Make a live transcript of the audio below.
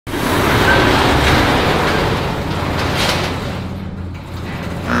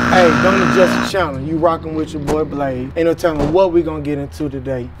Hey, don't adjust the channel. You rocking with your boy Blade. Ain't no telling what we gonna get into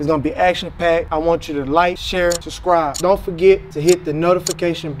today. It's gonna be action-packed. I want you to like, share, subscribe. Don't forget to hit the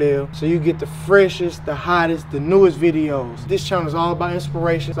notification bell so you get the freshest, the hottest, the newest videos. This channel is all about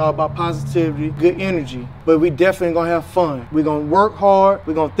inspiration. It's all about positivity, good energy. But we definitely gonna have fun. We're gonna work hard.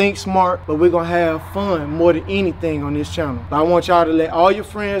 We're gonna think smart, but we're gonna have fun more than anything on this channel. But I want y'all to let all your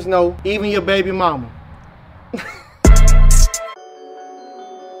friends know, even your baby mama.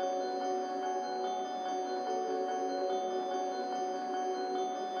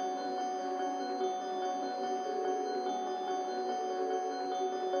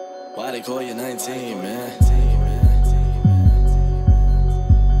 Why they call you 19, man?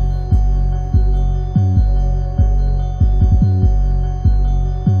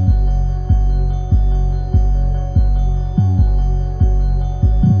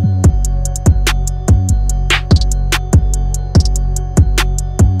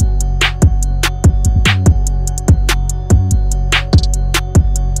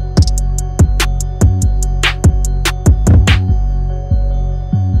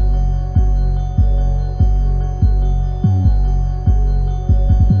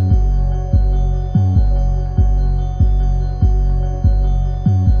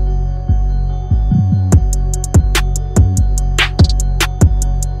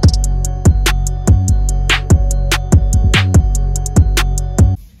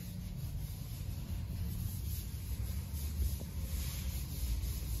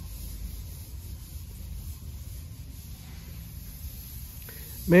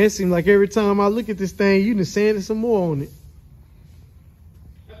 Man, it seems like every time I look at this thing, you done sanded some more on it.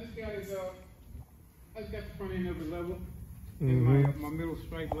 I just got it, I just got the front end of the level, and my middle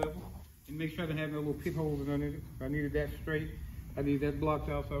stripe level, and make sure I didn't have no little pit holes underneath it. I needed that straight. I need that blocked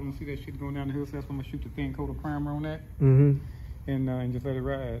out so I don't see that shit going down the hill. So that's when I'm gonna shoot the thin coat of primer on that, and just let it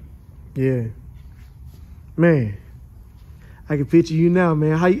ride. Yeah, man, I can picture you now,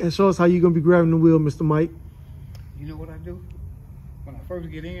 man. Show us how you gonna be grabbing the wheel, Mr. Mike. You know what I do? When I first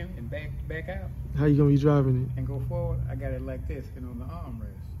get in and back out. How you gonna be driving it? And go forward, I got it like this, and on the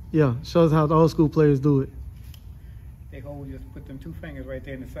armrest. Yeah, show us how the old school players do it. They just put them two fingers right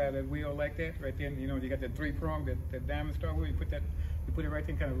there in the side of that wheel like that, right there. You know, you got that three prong, that diamond star wheel. You put it right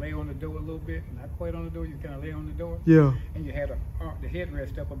there, and kind of lay on the door a little bit, not quite on the door. You kind of lay on the door. Yeah. And you had the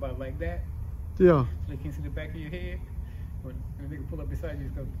headrest up about like that. Yeah. So they can see the back of your head. Or they can pull up beside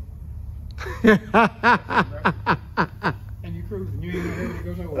you, and you cruising. You ain't know where to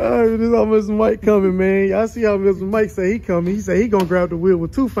go nowhere. This is how Mr. Mike coming, man. Y'all see how Mr. Mike say he coming. He say he gonna grab the wheel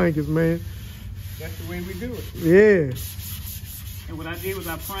with two fingers, man. That's the way we do it. Yeah. And what I did was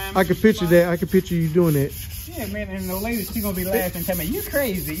I primed. I can picture that. I can picture you doing that. Yeah, man. And the lady, she gonna be laughing and tell me, "You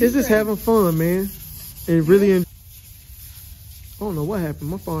crazy." It's just having fun, man. And really, I don't know what happened.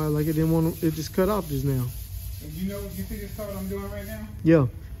 My phone had like it didn't want to. It just cut off just now. And you see this car that I'm doing right now? Yeah.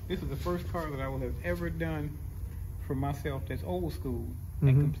 This is the first car that I will have ever done for myself that's old school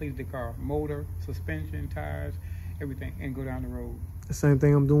and completed the car. Motor, suspension, tires, everything, and go down the road. The same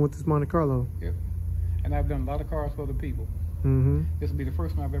thing I'm doing with this Monte Carlo. Yep. And I've done a lot of cars for other people. This will be the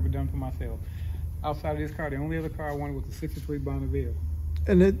first one I've ever done for myself. Outside of this car, the only other car I wanted was the 63 Bonneville.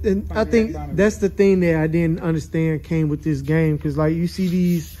 And I think that's the thing that I didn't understand came with this game. Because like you see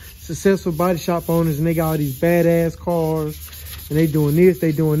these successful body shop owners and they got all these badass cars and they doing this,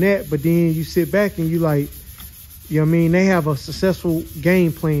 they doing that. But then you sit back and you like, you know what I mean? They have a successful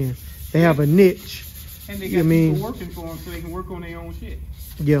game plan. They have a niche. And they got people working for them so they can work on their own shit.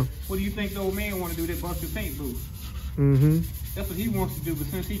 Yeah. What do you think the old man want to do that bust the paint booth? That's what he wants to do. But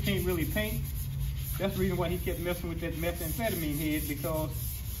since he can't really paint, that's the reason why he kept messing with that methamphetamine head, because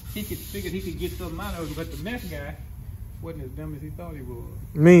he figured he could get something out of it. But the meth guy wasn't as dumb as he thought he was.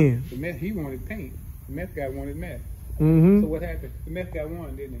 Man. The meth, he wanted paint. The meth guy wanted meth. So what happened? The meth guy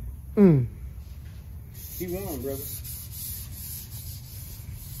won, didn't he? He won, brother.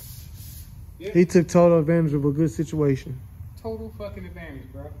 Yeah. He took total advantage of a good situation. Total fucking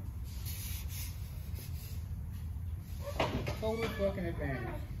advantage, bro. Total fucking advantage.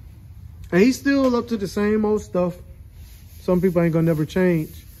 And he's still up to the same old stuff. Some people ain't gonna never change.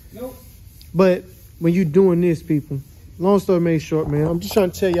 Nope. But when you doing this, people, long story made short, man, I'm just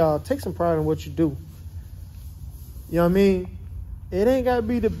trying to tell y'all, take some pride in what you do. You know what I mean? It ain't gotta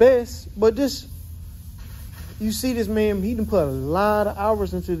be the best, but just, you see this man, he done put a lot of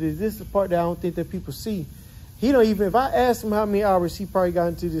hours into this. This is the part that I don't think that people see. He don't even, if I asked him how many hours he probably got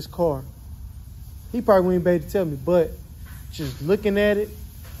into this car, he probably wouldn't be able to tell me. But just looking at it,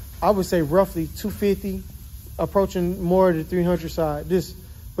 I would say roughly 250, approaching more the 300 side. This,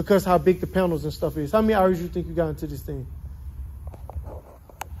 because how big the panels and stuff is. How many hours you think you got into this thing?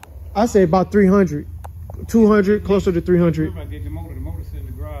 I say about 300, 200, closer to 300. I did the motor's in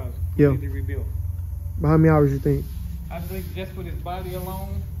the garage. Yeah. Completely rebuilt. But how many hours you think? I think just for this body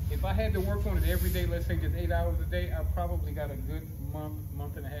alone, if I had to work on it every day, let's say just 8 hours a day, I probably got a good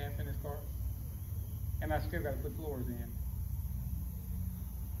month and a half in this car. And I still got to put floors in.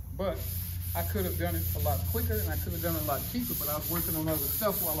 But I could have done it a lot quicker and I could have done it a lot cheaper, but I was working on other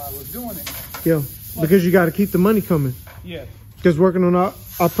stuff while I was doing it. Yeah, because you got to keep the money coming. Yes. Because working on our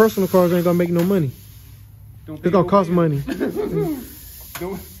personal cars ain't going to make no money. It's going to cost money.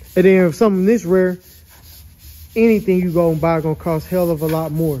 And then if something this rare, anything you go and buy going to cost hell of a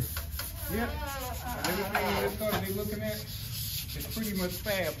lot more. Yeah. Everything in this car they're looking at is pretty much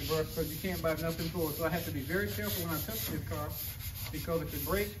fab, because you can't buy nothing for it. So I have to be very careful when I touch this car, because if it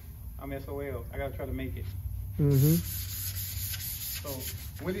breaks, I'm SOL. I gotta try to make it. So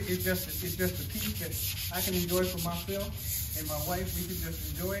with it, it's just a piece that I can enjoy for myself and my wife. We can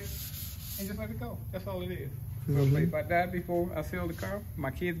just enjoy it and just let it go. That's all it is. So if I die before I sell the car,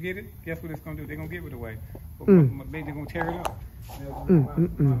 my kids get it. Guess what it's gonna do? They're gonna give it away. Maybe they're gonna tear it up.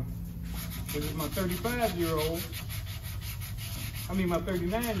 This is my 35-year-old. I mean, my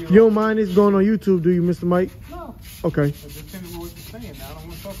 39-year-old. You don't mind this going on YouTube, do you, Mr. Mike? No. Okay. It depends on what you're saying. Now, I don't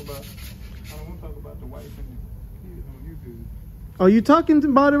want to talk about the wife and the kids on YouTube. Are you talking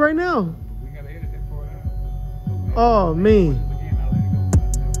about it right now? We gotta edit that part out. Oh, man.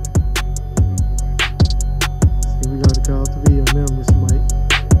 See, we gotta cut off the video now, Mr. Mike.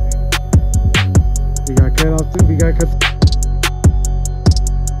 We gotta cut off the,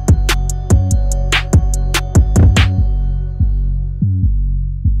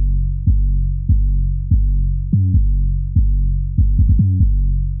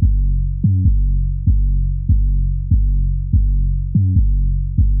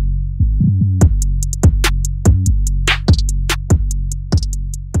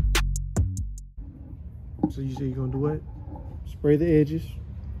 So you say you're gonna do what? Spray the edges.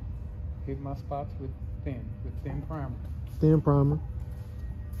 Hit my spots with thin primer. Thin primer.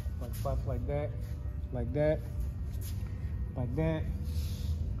 Like spots like that, like that, like that,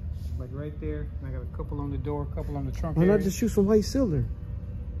 like right there. And I got a couple on the door, a couple on the trunk. Why area. not just shoot some white sealer?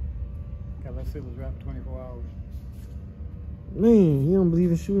 Got that sealer drop for 24 hours. Man, he don't believe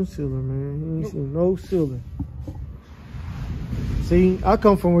in shooting sealer, man. He ain't shooting no sealer. See, I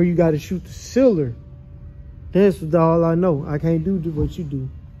come from where you got to shoot the sealer. That's all I know. I can't do what you do.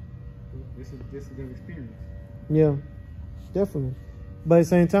 This is the experience. Yeah, definitely. But at the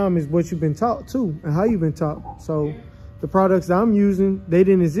same time, it's what you've been taught too, and how you've been taught. So the products that I'm using, they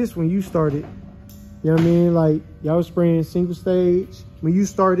didn't exist when you started. You know what I mean? Like, y'all was spraying single stage when you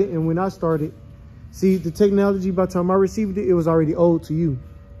started and when I started. See, the technology, by the time I received it, it was already old to you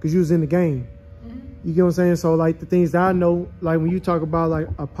because you was in the game. You get what I'm saying? So like the things that I know, like when you talk about like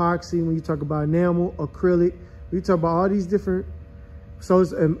epoxy, when you talk about enamel, acrylic, when you talk about all these different, so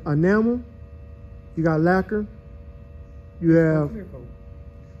it's enamel, you got lacquer, you have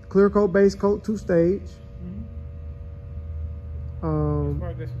clear coat, base coat, 2-stage.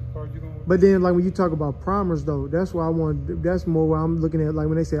 But then like when you talk about primers though, that's why I want, that's more what I'm looking at, like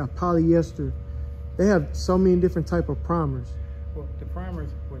when they say a polyester, they have so many different type of primers. Well, the primers,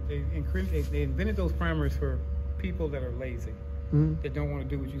 they invented those primers for people that are lazy, that don't want to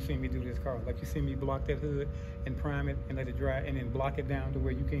do what you see me do this car. Like you see me block that hood and prime it and let it dry, and then block it down to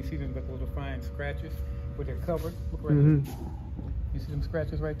where you can't see them but little fine scratches where they're covered. Look right there. You see them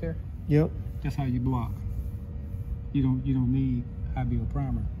scratches right there? Yep. That's how you block. You don't need high build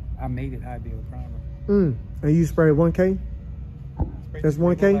primer. I made it high build primer. And you spray 1K? That's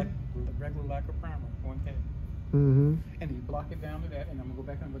 1K? Regular lacquer primer, 1K. And you block it down to that, and I'm gonna go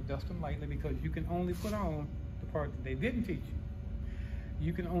back and dust them lightly, because you can only put on the part that they didn't teach you.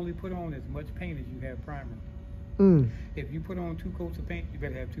 You can only put on as much paint as you have primer. If you put on 2 coats of paint, you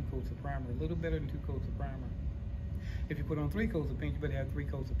better have 2 coats of primer. A little better than 2 coats of primer. If you put on 3 coats of paint, you better have 3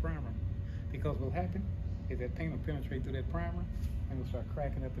 coats of primer. Because what'll happen is that paint will penetrate through that primer and it'll start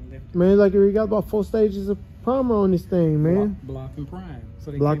cracking up and lifting. Man, like we got about 4 stages of primer on this thing, man. Block and prime.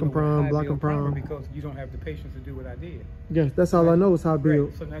 So they block and prime, because you don't have the patience to do what I did. Yes, that's all I know is high build.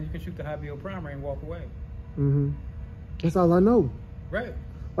 Right. So now you can shoot the high build primer and walk away. That's all I know. Right.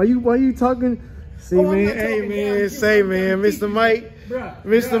 Why you talking? See, man, hey, man, say, man, Mr. Mike,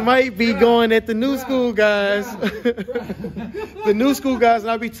 Mr. Mike be going at the new school guys. The new school guys,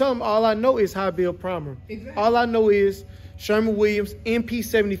 and I be telling them all I know is high build primer. All I know is Sherman-Williams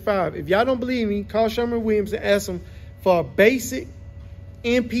MP75. If y'all don't believe me, call Sherman-Williams and ask them for a basic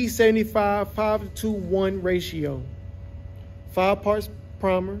MP75 5:1 ratio. 5 parts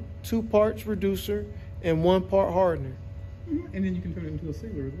primer, 2 parts reducer, and 1 part hardener. And then you can turn it into a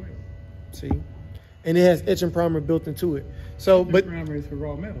sealer as well. See? And it has etching primer built into it. So, but primer is for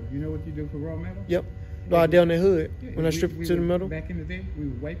raw metal. You know what you do for raw metal? yep. Go down that hood. Yeah, when I strip it to the metal. Back in the day, we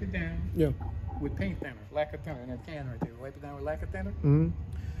would wipe it down. Yeah. With paint thinner, lacquer thinner in that can right there. Wipe it down with lacquer thinner. Mm-hmm.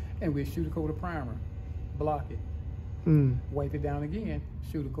 And we'd shoot a coat of primer, block it. Wipe it down again,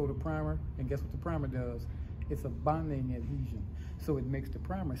 shoot a coat of primer, and guess what the primer does? It's a bonding adhesion. So it makes the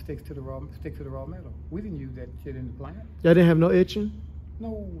primer stick to the raw metal. We didn't use that shit in the plant. Y'all didn't have no etching?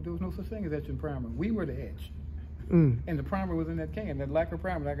 No, there was no such thing as etching primer. We were the etch. And the primer was in that can, that lacquer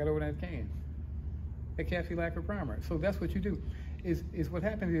primer that I got over that can. That Cassie lacquer primer. So that's what you do. Is what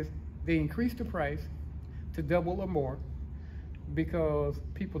happens is they increase the price to double or more because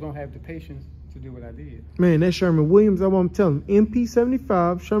people don't have the patience to do what I did. Man, that Sherman Williams, that's what I'm telling them.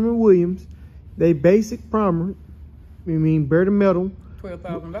 MP75, Sherman Williams, they basic primer, bare the metal.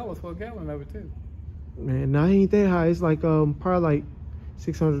 $12,000 for a gallon of it too. Man, now it ain't that high. It's like probably like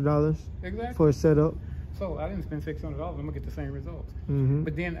 $600 exactly for a setup. So I didn't spend $600. I'm gonna get the same results.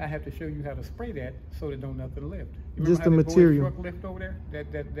 But then I have to show you how to spray that so that don't nothing lift. You Just the how material. Truck lift over there,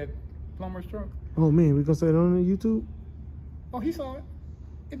 that plumber's truck. Oh man, we gonna say it on YouTube? Oh, he saw it.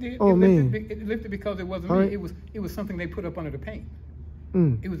 It did. Oh man, it lifted because it wasn't all me. right. It was something they put up under the paint.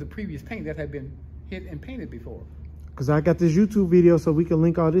 It was the previous paint that had been hit and painted before. Cause I got this YouTube video, so we can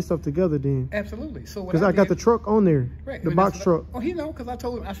link all this stuff together then. Absolutely. So because I got the truck on there, right, the box truck. Oh, he know because I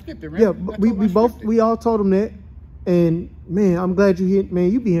told him I stripped it. Right? Yeah, but we all told him that. And man, I'm glad you hit.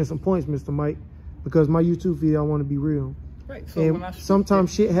 Man, you be hitting some points, Mr. Mike, because my YouTube video, I want to be real. Right. So and when I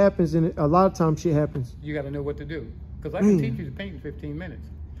sometimes shit happens, and a lot of times shit happens. You got to know what to do. Because I can teach you to paint in 15 minutes.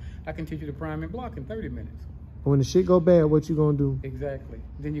 I can teach you to prime and block in 30 minutes. When the shit go bad, what you gonna do? Exactly.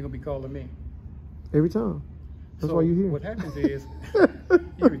 Then you're gonna be calling me every time. That's so why you here. What happens is you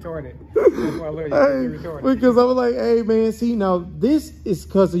retarded. That's why I love you. You're retarded. Because I was like, hey man, see now this is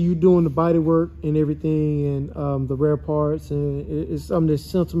because of you doing the body work and everything and the rare parts, and it's something that's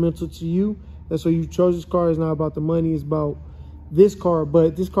sentimental to you. That's why you chose this car. It's not about the money, it's about this car.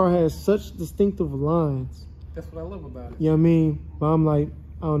 But this car has such distinctive lines. That's what I love about it. You know what I mean? But I'm like,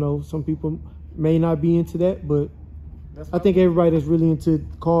 I don't know, some people may not be into that, but I think everybody that's really into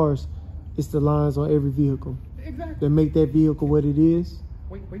cars, it's the lines on every vehicle. Exactly. That make that vehicle what it is.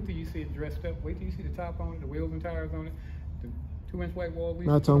 Wait till you see it dressed up. Wait till you see the top on it, the wheels and tires on it, the 2-inch white wall.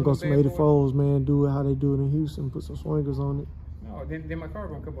 Now tell them go some 84s, man. Do it how they do it in Houston. Put some swingers on it. No, then my car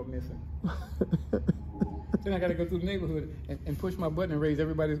gonna come up missing. Then I gotta go through the neighborhood and push my button and raise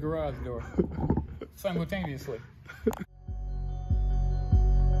everybody's garage door simultaneously.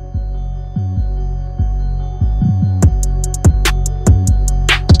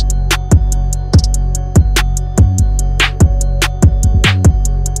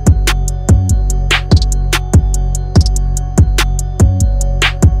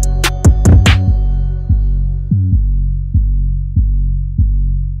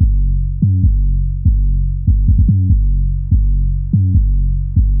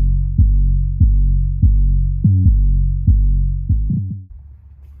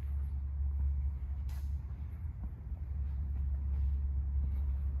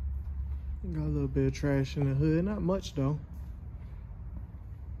 Got a little bit of trash in the hood, not much though.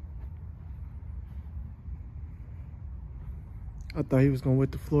 I thought he was gonna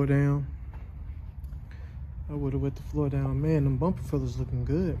wet the floor down. I would have wet the floor down. Man, them bumper fillers looking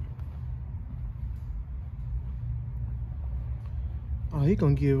good. Oh, he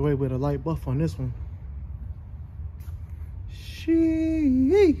gonna give away with a light buff on this one.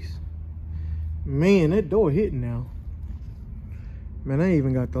 Jeez. Man, that door hitting now. Man, I ain't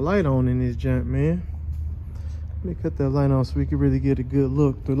even got the light on in this junk, man. Let me cut that light on so we can really get a good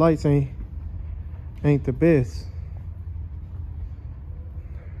look. The lights ain't the best.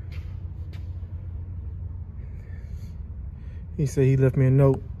 He said he left me a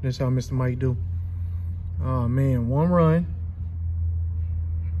note. That's how Mr. Mike do. Oh man, one run.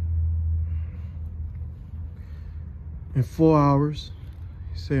 In 4 hours.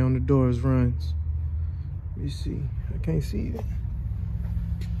 He say on the doors runs. Let me see. I can't see it.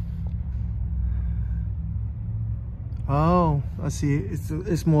 Oh, I see it.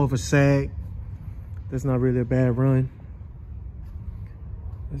 It's more of a sag. That's not really a bad run.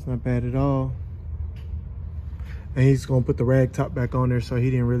 That's not bad at all. And he's gonna put the rag top back on there, so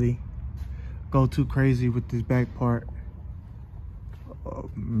he didn't really go too crazy with this back part. Oh,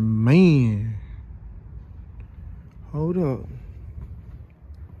 man. Hold up.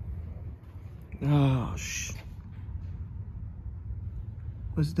 Oh, shh.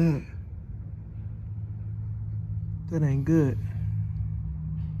 What's that? That ain't good.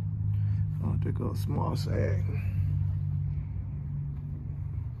 Oh, there goes small sag.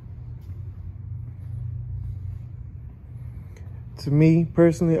 To me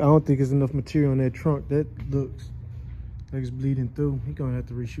personally, I don't think there's enough material in that trunk. That looks like it's bleeding through. He's gonna have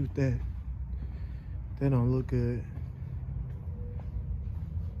to reshoot that. That don't look good.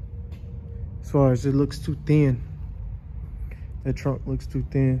 As far as it looks too thin. That trunk looks too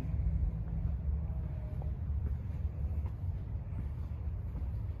thin.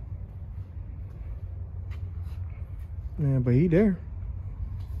 Yeah, but he there.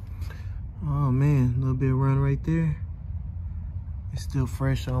 Oh man, a little bit of run right there. It's still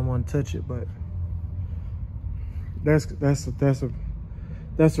fresh. I don't want to touch it, but that's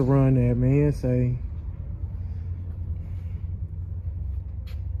a run there, man. Say,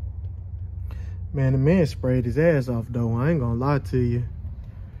 man, the man sprayed his ass off though. I ain't gonna lie to you.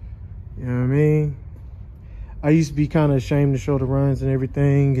 You know what I mean? I used to be kind of ashamed to show the runs and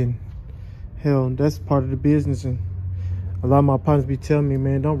everything, and hell, that's part of the business. And a lot of my partners be telling me,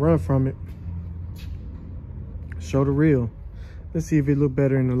 man, don't run from it. Show the real. Let's see if it look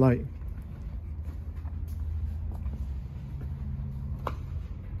better in the light.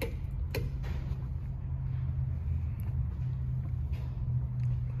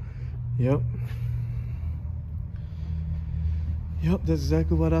 Yep. Yep, that's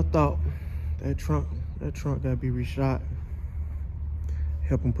exactly what I thought. That trunk gotta be reshot.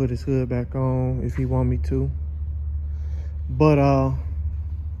 Help him put his hood back on if he want me to. But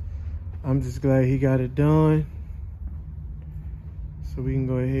I'm just glad he got it done. So we can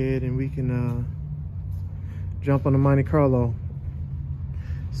go ahead and we can jump on the Monte Carlo.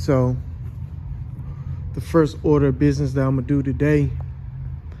 So the first order of business that I'm gonna do today,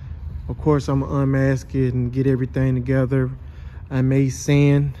 of course, I'm gonna unmask it and get everything together. I may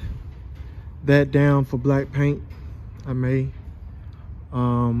sand that down for black paint. I may.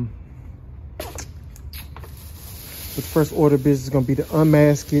 But the first order of business is gonna be to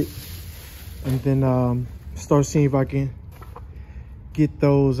unmask it and then start seeing if I can get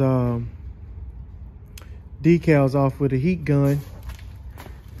those decals off with a heat gun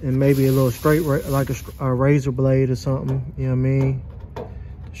and maybe a little straight, like a razor blade or something, you know what I mean?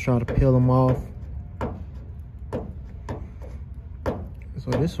 Just try to peel them off. So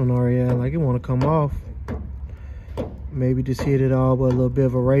this one already had, like, it want to come off. Maybe just hit it all with a little bit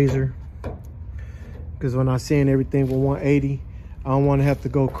of a razor. Because when I sand everything with 180, I don't want to have to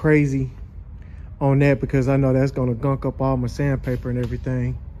go crazy on that, because I know that's going to gunk up all my sandpaper and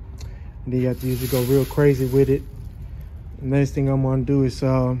everything. And then you have to usually go real crazy with it. The next thing I'm going to do is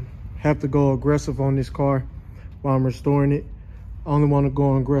have to go aggressive on this car while I'm restoring it. I only want to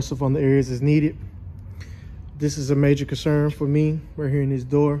go aggressive on the areas that's needed. This is a major concern for me right here in this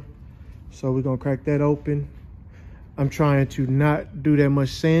door. So we're going to crack that open. I'm trying to not do that much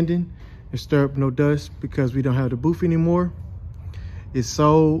sanding and stir up no dust because we don't have the booth anymore. It's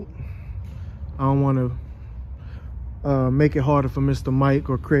sold. I don't want to make it harder for Mr.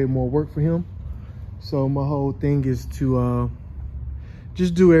 Mike or create more work for him. So my whole thing is to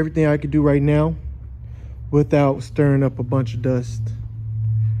just do everything I can do right now without stirring up a bunch of dust.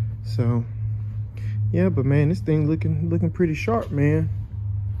 So yeah, but man, this thing looking pretty sharp, man.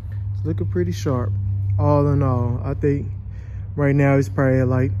 It's looking pretty sharp. All in all, I think right now it's probably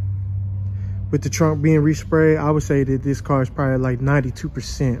like, with the trunk being resprayed, I would say that this car is probably like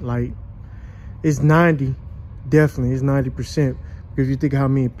 92%. Like, it's 90, definitely, it's 90%. Because you think how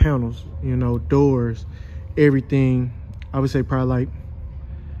many panels, you know, doors, everything, I would say probably like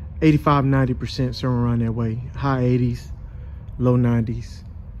 85, 90%, somewhere around that way. High 80s, low 90s,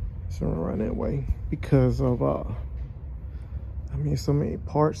 somewhere around that way. Because of, I mean, so many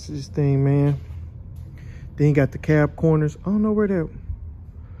parts to this thing, man. Then you got the cab corners. I don't know where that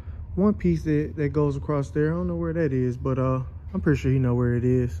one piece that goes across there, I don't know where that is, but I'm pretty sure you know where it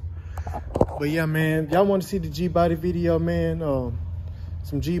is. But yeah, man, y'all want to see the Gbody video, man,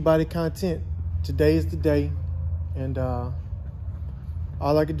 some Gbody content, today is the day. And all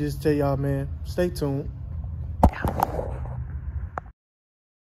I can do is tell y'all, man, stay tuned.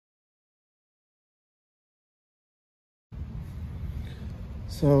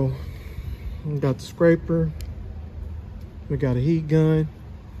 So we got the scraper, we got a heat gun,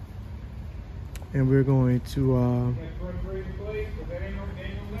 and we're going to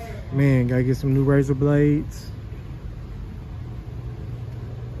man, gotta get some new razor blades.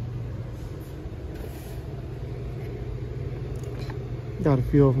 Got a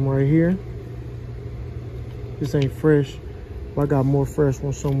few of them right here. This ain't fresh, but I got more fresh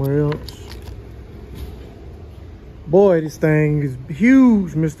ones somewhere else. Boy, this thing is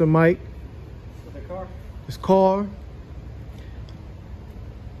huge, Mr. Mike. This car.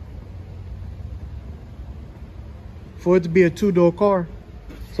 For it to be a two-door car.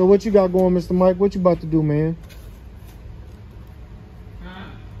 So what you got going, Mr. Mike? What you about to do, man?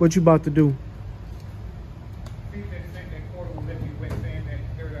 What you about to do? See that quarter will let me wet sand that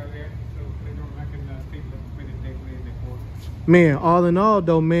dirt out there, so later on I can take the finish that quarter. Man, all in all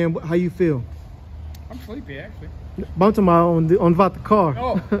though, man, how you feel? I'm sleepy actually. But I'm talking about on about the car.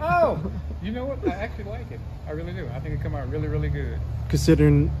 Oh, you know what? I actually like it. I really do. I think it come out really, really good.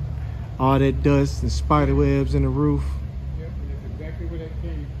 Considering all that dust and spider webs in the roof. Yep, and that's exactly where that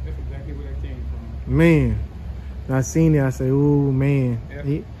came. That's exactly where that came from. Man, when I seen it, I say, ooh, man.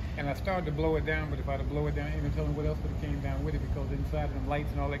 Yep. And I started to blow it down, but if I'd have blow it down, even telling what else would have came down with it, because inside of them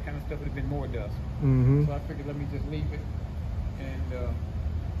lights and all that kind of stuff would have been more dust. Mm-hmm. So I figured let me just leave it and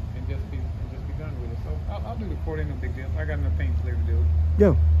just be done with it. So I'll do the quarter, ain't no big deal. I got enough paint clear to do it.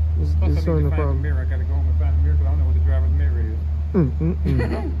 Yeah, Plus I it's need to certainly no find the problem. mirror. I gotta go home and find the mirror because I don't know what the driver's mirror is.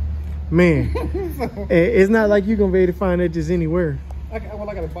 Man, So, it's not like you're gonna be able to find that just anywhere. I got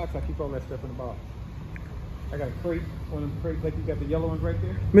a box. I keep all that stuff in the box. I got a crate, one of them crates like you got the yellow ones right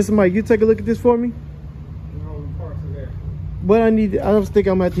there. Mr. Mike, you take a look at this for me. And all the parts are there. What I need, I don't think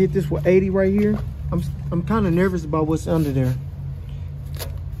I'm about to hit this with 80 right here. I'm kind of nervous about what's under there.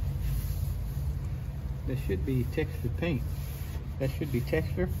 There should be textured paint. That should be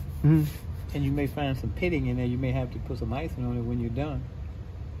texture. Mm-hmm. And you may find some pitting in there. You may have to put some icing on it when you're done.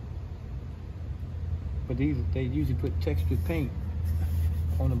 But they usually put textured paint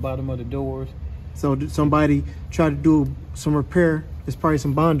on the bottom of the doors. So did somebody try to do some repair? There's probably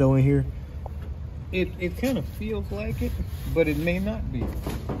some Bondo in here. It kind of feels like it, but it may not be.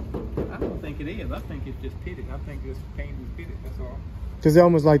 I don't think it is. I think it's just pitted. I think this paint is pitted, that's all. Cause it's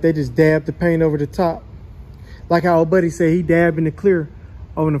almost like they just dabbed the paint over the top. Like how old buddy said he dabbed in the clear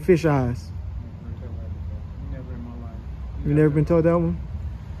over the fish eyes. Never in my life. You never been told that one?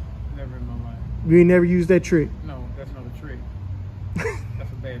 Never in my life. You ain't never used that trick? No, that's not a trick.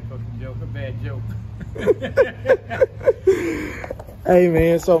 That's a bad fucking joke. A bad joke. Hey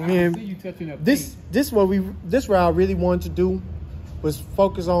man, so I man, see you touching up this what I really wanted to do was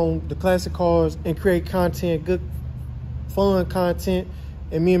focus on the classic cars and create content, good fun content,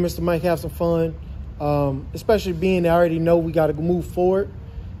 and me and Mr. Mike have some fun, especially being that I already know we got to move forward.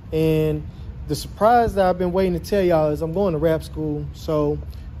 And the surprise that I've been waiting to tell y'all is I'm going to rap school, so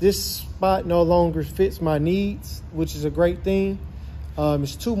this spot no longer fits my needs, which is a great thing.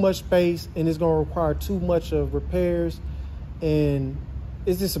 It's too much space and it's going to require too much of repairs, and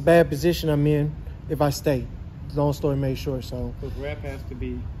it's just a bad position I'm in if I stay. Long story made short. So because rap has to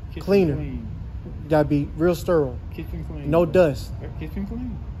be kitchen cleaner. clean. Gotta be real sterile. Kitchen clean. No dust. Kitchen clean. You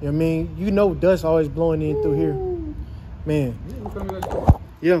know what I mean? You know dust always blowing in through here. Man.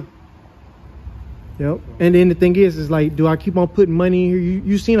 Yeah. Yep. And then the thing is like, do I keep on putting money in here?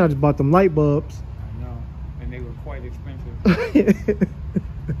 You seen I just bought them light bulbs. I know. And they were quite expensive.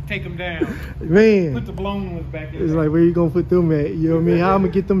 Take them down. Man. Put the blown ones back in. It's like, where you gonna put them at? You know what I mean? How I'm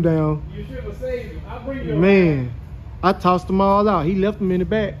gonna get them down? You should have saved them. I'll bring you Man. I tossed them all out. He left them in the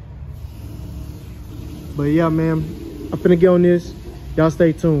back. But yeah, man, I'm finna get on this. Y'all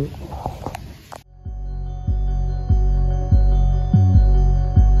stay tuned.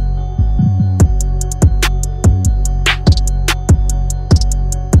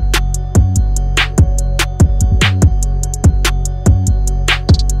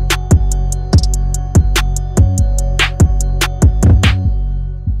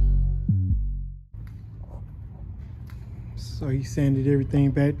 So he sanded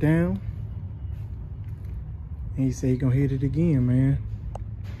everything back down. And he said he gonna hit it again, man.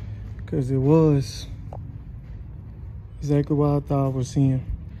 Cause it was exactly what I thought I was seeing.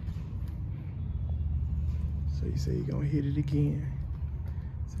 So he said he gonna hit it again.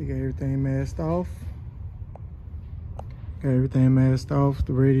 So he got everything masked off. Got everything masked off,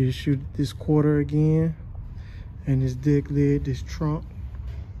 ready to shoot this quarter again. And this dick lid, this trunk.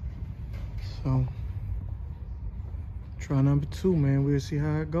 So try number 2, man. We'll see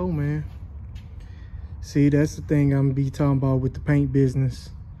how it go, man. See, that's the thing I'm gonna be talking about with the paint business.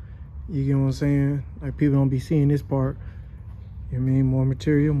 You get what I'm saying? Like, people don't be seeing this part. You know what I mean? More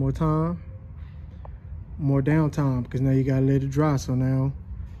material, more time, more downtime, because now you gotta let it dry. So now, you know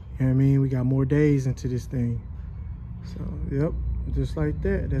what I mean? We got more days into this thing. So, yep, just like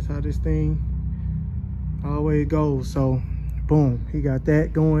that. That's how this thing always goes. So, boom, he got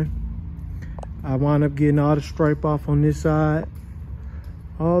that going. I wound up getting all the stripe off on this side,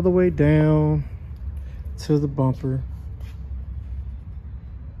 all the way down to the bumper.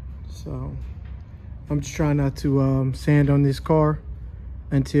 So I'm just trying not to sand on this car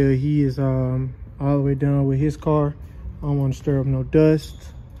until he is all the way done with his car. I don't want to stir up no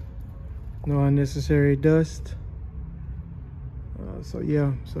dust, no unnecessary dust. So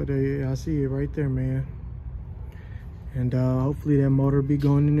yeah, so there, I see it right there, man. And hopefully that motor be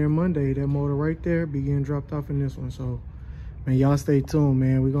going in there Monday. That motor right there be getting dropped off in this one. So, man, y'all stay tuned,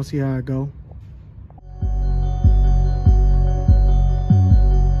 man. We're going to see how it go.